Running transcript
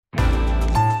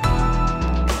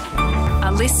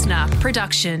listener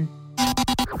production.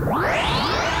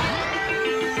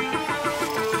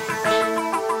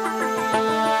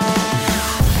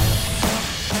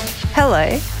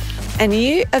 Hello, and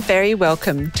you are very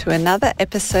welcome to another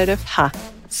episode of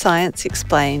Science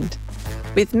Explained,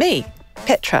 with me,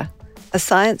 Petra, a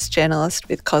science journalist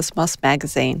with Cosmos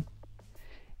magazine.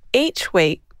 Each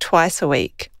week, twice a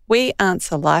week, we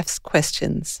answer life's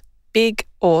questions, big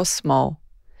or small.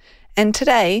 And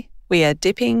today, we are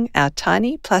dipping our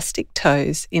tiny plastic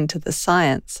toes into the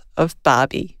science of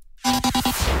Barbie.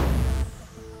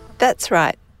 That's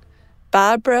right,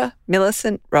 Barbara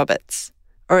Millicent Roberts,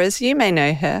 or as you may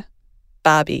know her,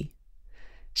 Barbie.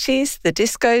 She's the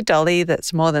disco dolly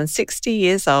that's more than 60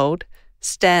 years old,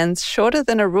 stands shorter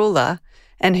than a ruler,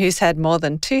 and who's had more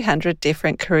than 200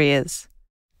 different careers.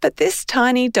 But this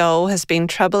tiny doll has been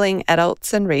troubling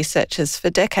adults and researchers for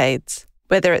decades,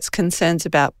 whether it's concerns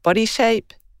about body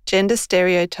shape, gender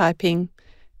stereotyping,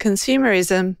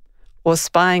 consumerism, or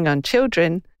spying on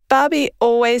children. Barbie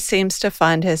always seems to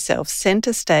find herself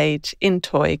centre stage in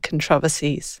toy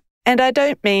controversies. And I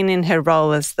don't mean in her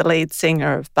role as the lead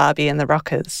singer of Barbie and the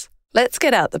Rockers. Let's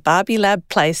get out the Barbie Lab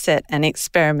playset and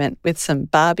experiment with some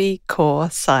Barbie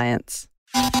core science.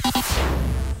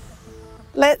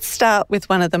 Let's start with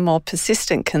one of the more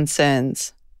persistent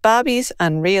concerns, Barbie's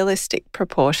unrealistic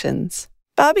proportions.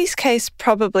 Barbie's case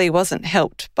probably wasn't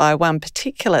helped by one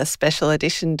particular special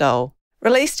edition doll.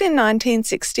 Released in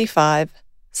 1965,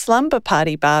 Slumber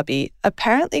Party Barbie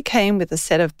apparently came with a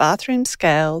set of bathroom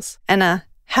scales and a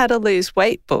How to Lose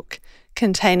Weight book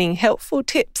containing helpful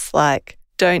tips like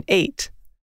don't eat.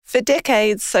 For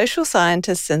decades, social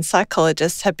scientists and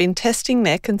psychologists have been testing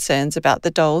their concerns about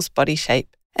the doll's body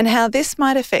shape and how this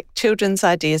might affect children's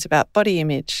ideas about body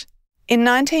image. In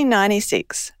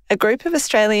 1996, a group of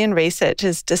Australian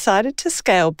researchers decided to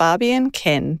scale Barbie and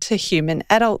Ken to human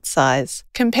adult size,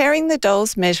 comparing the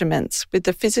dolls' measurements with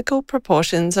the physical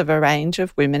proportions of a range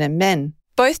of women and men.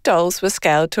 Both dolls were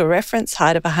scaled to a reference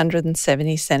height of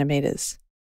 170 centimetres.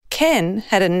 Ken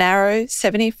had a narrow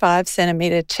 75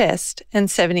 centimetre chest and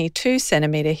 72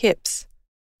 centimetre hips.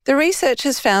 The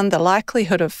researchers found the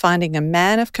likelihood of finding a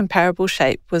man of comparable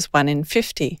shape was 1 in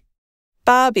 50.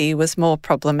 Barbie was more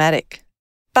problematic.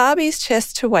 Barbie's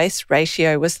chest-to-waist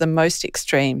ratio was the most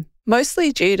extreme,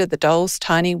 mostly due to the doll's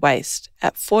tiny waist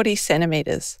at 40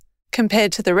 centimetres,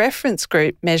 compared to the reference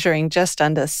group measuring just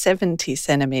under 70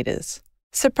 centimetres.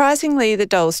 Surprisingly, the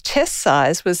doll's chest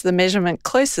size was the measurement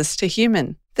closest to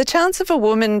human. The chance of a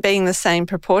woman being the same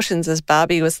proportions as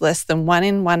Barbie was less than 1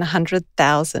 in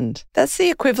 100,000. That's the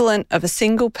equivalent of a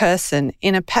single person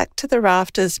in a packed to the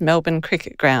rafters Melbourne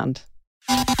cricket ground.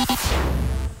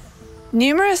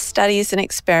 Numerous studies and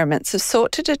experiments have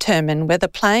sought to determine whether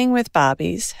playing with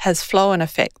Barbies has flow-on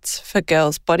effects for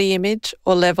girls' body image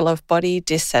or level of body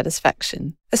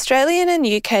dissatisfaction. Australian and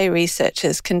UK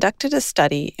researchers conducted a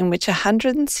study in which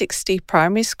 160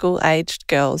 primary school-aged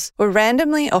girls were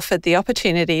randomly offered the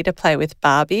opportunity to play with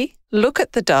Barbie, look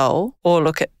at the doll, or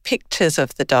look at pictures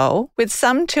of the doll, with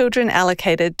some children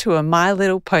allocated to a My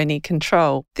Little Pony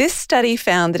control. This study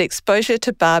found that exposure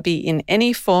to Barbie in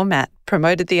any format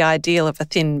promoted the ideal of a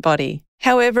thin body.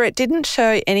 However, it didn't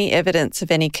show any evidence of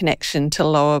any connection to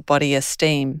lower body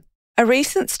esteem. A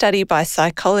recent study by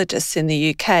psychologists in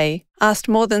the UK asked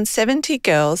more than 70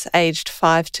 girls aged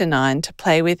 5 to 9 to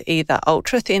play with either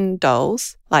ultra-thin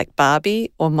dolls, like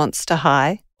Barbie or Monster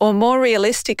High, or more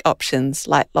realistic options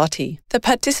like Lottie. The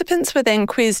participants were then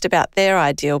quizzed about their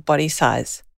ideal body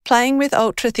size. Playing with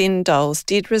ultra-thin dolls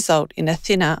did result in a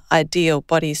thinner ideal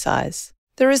body size.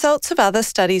 The results of other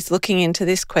studies looking into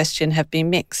this question have been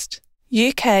mixed.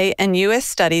 UK and US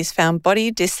studies found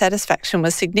body dissatisfaction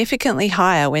was significantly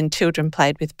higher when children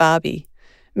played with Barbie.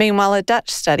 Meanwhile, a Dutch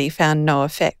study found no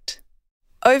effect.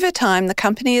 Over time, the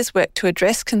company has worked to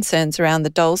address concerns around the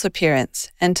doll's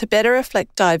appearance and to better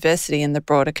reflect diversity in the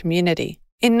broader community.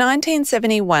 In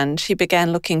 1971, she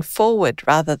began looking forward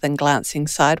rather than glancing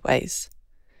sideways.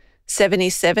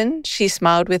 77, she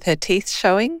smiled with her teeth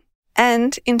showing.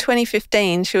 And in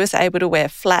 2015, she was able to wear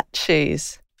flat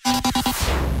shoes.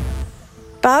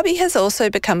 Barbie has also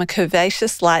become a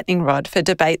curvaceous lightning rod for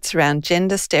debates around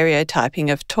gender stereotyping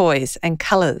of toys and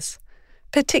colours,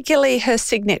 particularly her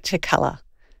signature colour,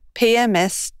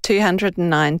 PMS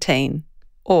 219,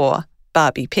 or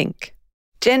Barbie pink.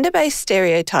 Gender-based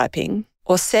stereotyping,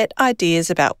 or set ideas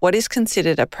about what is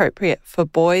considered appropriate for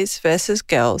boys versus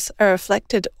girls, are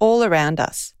reflected all around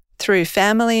us, through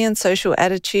family and social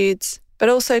attitudes, but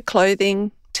also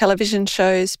clothing, television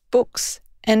shows, books,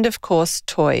 and of course,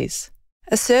 toys.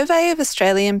 A survey of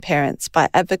Australian parents by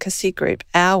advocacy group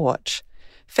Our Watch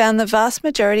found the vast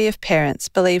majority of parents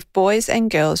believe boys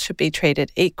and girls should be treated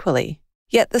equally.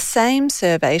 Yet the same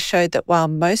survey showed that while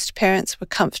most parents were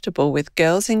comfortable with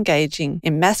girls engaging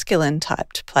in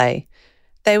masculine-typed play,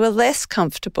 they were less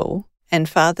comfortable, and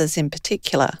fathers in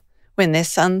particular, when their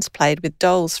sons played with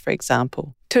dolls, for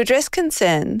example. To address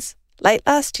concerns, late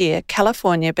last year,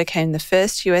 California became the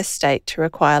first US state to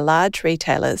require large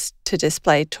retailers to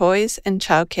display toys and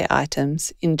childcare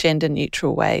items in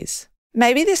gender-neutral ways.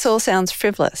 Maybe this all sounds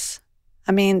frivolous.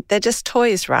 I mean, they're just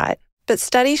toys, right? But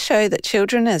studies show that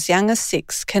children as young as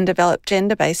 6 can develop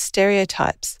gender-based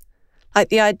stereotypes, like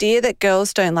the idea that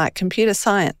girls don't like computer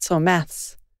science or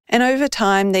maths. And over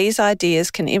time, these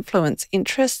ideas can influence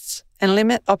interests and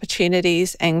limit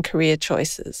opportunities and career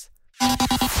choices.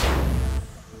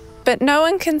 But no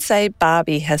one can say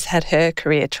Barbie has had her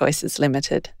career choices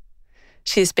limited.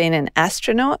 She's been an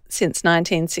astronaut since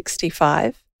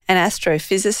 1965, an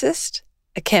astrophysicist,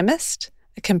 a chemist,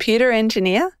 a computer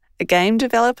engineer, a game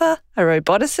developer, a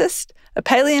roboticist, a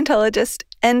paleontologist,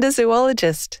 and a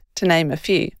zoologist, to name a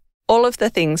few. All of the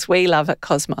things we love at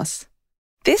Cosmos.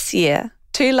 This year,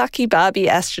 2 lucky Barbie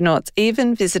astronauts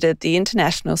even visited the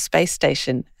International Space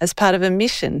Station as part of a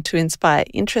mission to inspire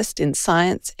interest in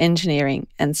science, engineering,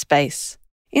 and space.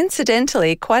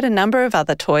 Incidentally, quite a number of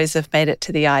other toys have made it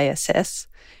to the ISS,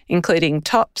 including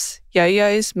tops,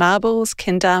 yo-yos, marbles,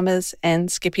 kendamas, and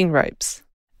skipping ropes.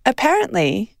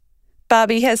 Apparently,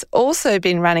 Barbie has also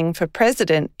been running for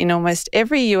president in almost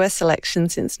every US election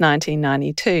since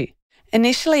 1992,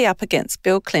 initially up against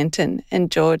Bill Clinton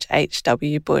and George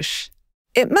H.W. Bush.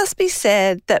 It must be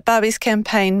said that Barbie's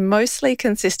campaign mostly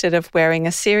consisted of wearing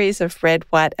a series of red,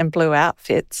 white and blue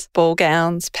outfits, ball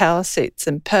gowns, power suits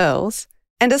and pearls,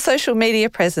 and a social media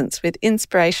presence with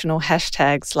inspirational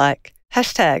hashtags like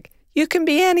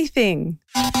 #YouCanBeAnything.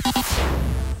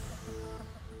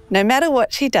 No matter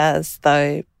what she does,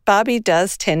 though, Barbie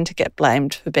does tend to get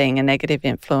blamed for being a negative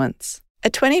influence. A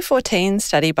 2014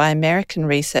 study by American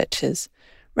researchers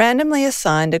randomly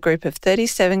assigned a group of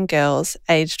 37 girls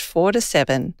aged 4 to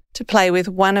 7 to play with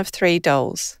one of 3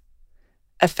 dolls: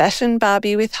 a fashion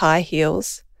Barbie with high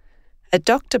heels, a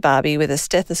Dr. Barbie with a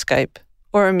stethoscope,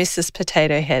 or a Mrs.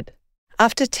 Potato Head.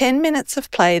 After 10 minutes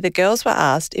of play, the girls were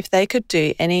asked if they could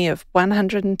do any of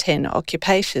 110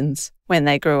 occupations when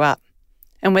they grew up,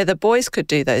 and whether boys could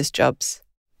do those jobs.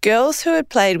 Girls who had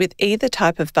played with either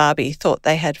type of Barbie thought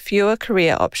they had fewer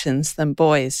career options than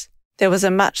boys. There was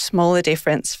a much smaller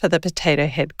difference for the Potato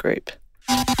Head group.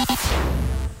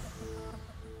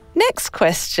 Next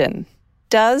question.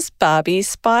 Does Barbie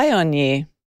spy on you?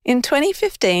 In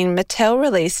 2015, Mattel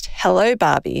released Hello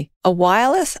Barbie, a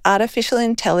wireless artificial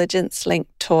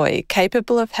intelligence-linked toy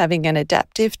capable of having an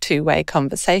adaptive two-way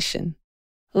conversation.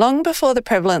 Long before the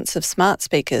prevalence of smart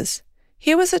speakers,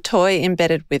 here was a toy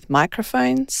embedded with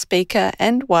microphone, speaker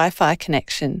and Wi-Fi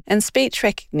connection and speech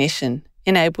recognition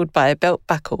enabled by a belt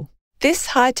buckle. This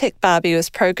high-tech Barbie was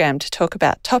programmed to talk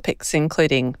about topics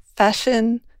including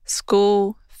fashion,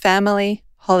 school, family,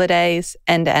 holidays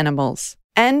and animals.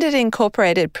 And it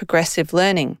incorporated progressive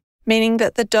learning, meaning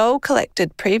that the doll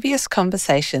collected previous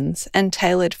conversations and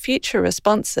tailored future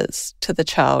responses to the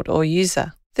child or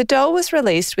user. The doll was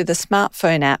released with a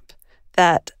smartphone app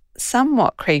that,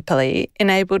 somewhat creepily,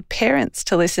 enabled parents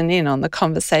to listen in on the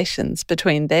conversations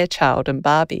between their child and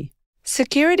Barbie.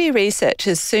 Security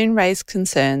researchers soon raised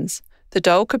concerns the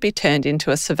doll could be turned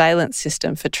into a surveillance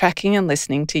system for tracking and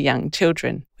listening to young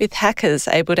children, with hackers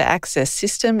able to access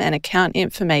system and account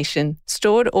information,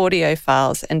 stored audio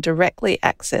files, and directly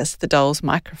access the doll's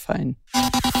microphone.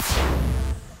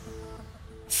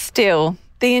 Still,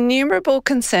 the innumerable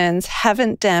concerns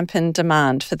haven't dampened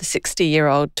demand for the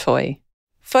 60-year-old toy.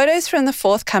 Photos from the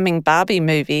forthcoming Barbie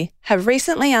movie have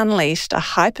recently unleashed a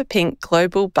hyperpink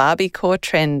global Barbiecore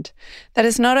trend that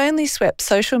has not only swept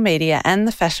social media and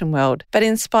the fashion world, but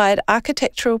inspired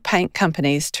architectural paint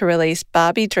companies to release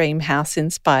Barbie Dream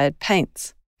House-inspired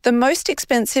paints. The most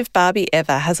expensive Barbie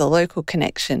ever has a local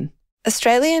connection.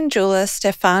 Australian jeweller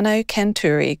Stefano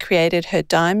Canturi created her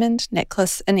diamond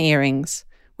necklace and earrings,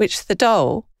 which the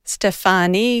doll,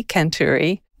 Stefani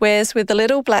Canturi, wears with a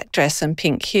little black dress and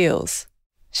pink heels.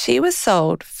 She was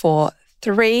sold for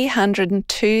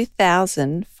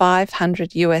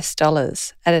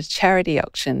 $302,500 at a charity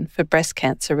auction for breast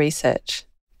cancer research.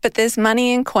 But there's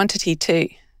money in quantity too.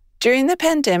 During the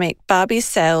pandemic, Barbie's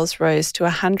sales rose to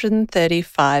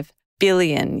 $135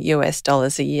 billion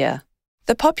a year.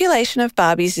 The population of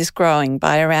Barbies is growing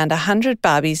by around 100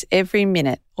 Barbies every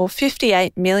minute, or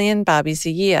 58 million Barbies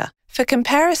a year. For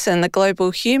comparison, the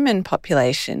global human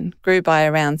population grew by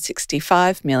around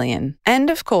 65 million. And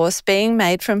of course, being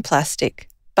made from plastic,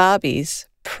 Barbies,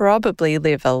 probably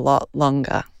live a lot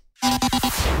longer.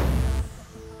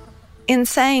 In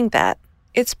saying that,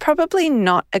 it's probably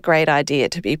not a great idea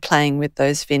to be playing with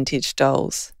those vintage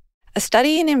dolls. A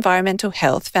study in environmental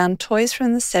health found toys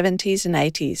from the 70s and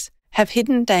 80s have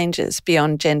hidden dangers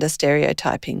beyond gender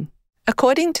stereotyping.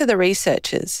 According to the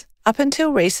researchers, up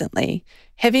until recently,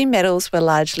 heavy metals were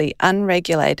largely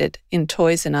unregulated in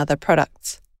toys and other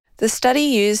products. The study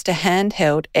used a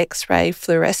handheld X-ray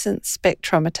fluorescence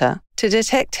spectrometer to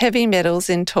detect heavy metals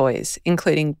in toys,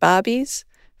 including Barbies,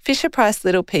 Fisher-Price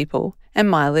Little People, and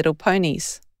My Little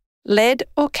Ponies. Lead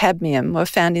or cadmium were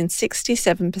found in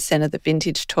 67% of the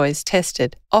vintage toys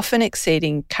tested, often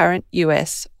exceeding current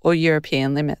US or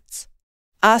European limits.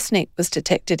 Arsenic was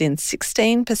detected in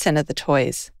 16% of the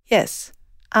toys. Yes,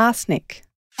 arsenic.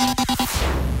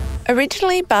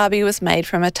 Originally, Barbie was made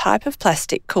from a type of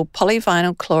plastic called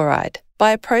polyvinyl chloride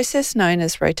by a process known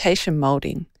as rotation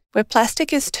moulding, where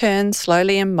plastic is turned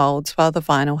slowly in moulds while the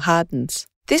vinyl hardens.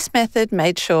 This method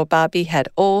made sure Barbie had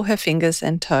all her fingers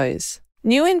and toes.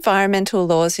 New environmental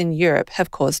laws in Europe have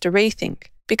caused a rethink,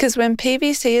 because when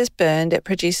PVC is burned, it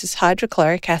produces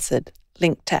hydrochloric acid,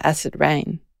 linked to acid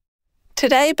rain.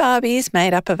 Today, Barbie is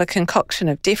made up of a concoction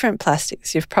of different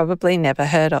plastics you've probably never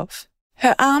heard of.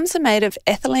 Her arms are made of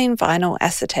ethylene vinyl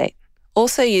acetate,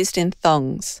 also used in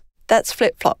thongs. That's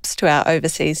flip-flops to our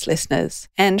overseas listeners,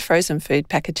 and frozen food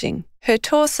packaging. Her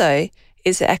torso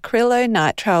is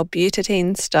acrylonitrile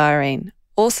butadiene styrene,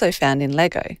 also found in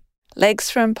Lego.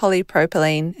 Legs from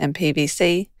polypropylene and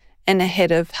PVC, and a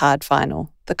head of hard vinyl,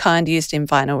 the kind used in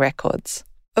vinyl records.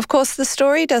 Of course, the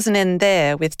story doesn't end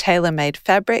there with tailor-made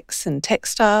fabrics and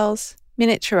textiles,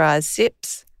 miniaturised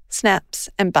zips, snaps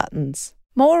and buttons.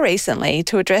 More recently,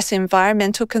 to address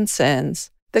environmental concerns,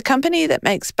 the company that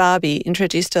makes Barbie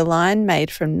introduced a line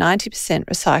made from 90%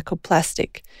 recycled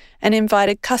plastic and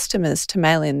invited customers to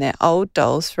mail in their old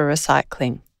dolls for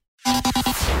recycling.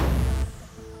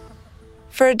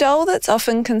 For a doll that's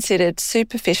often considered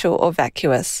superficial or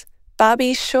vacuous,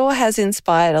 Barbie sure has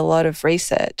inspired a lot of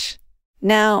research.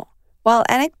 Now, while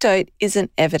anecdote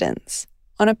isn't evidence,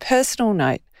 on a personal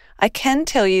note, I can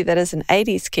tell you that as an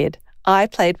 80s kid, I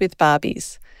played with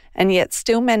Barbies and yet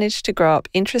still managed to grow up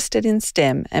interested in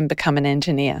STEM and become an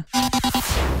engineer.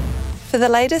 For the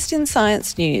latest in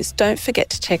science news, don't forget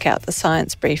to check out the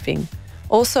Science Briefing,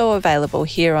 also available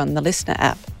here on the Listener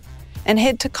app. And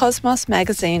head to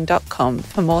cosmosmagazine.com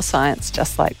for more science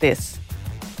just like this.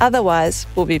 Otherwise,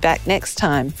 we'll be back next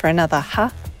time for another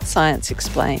Science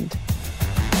Explained.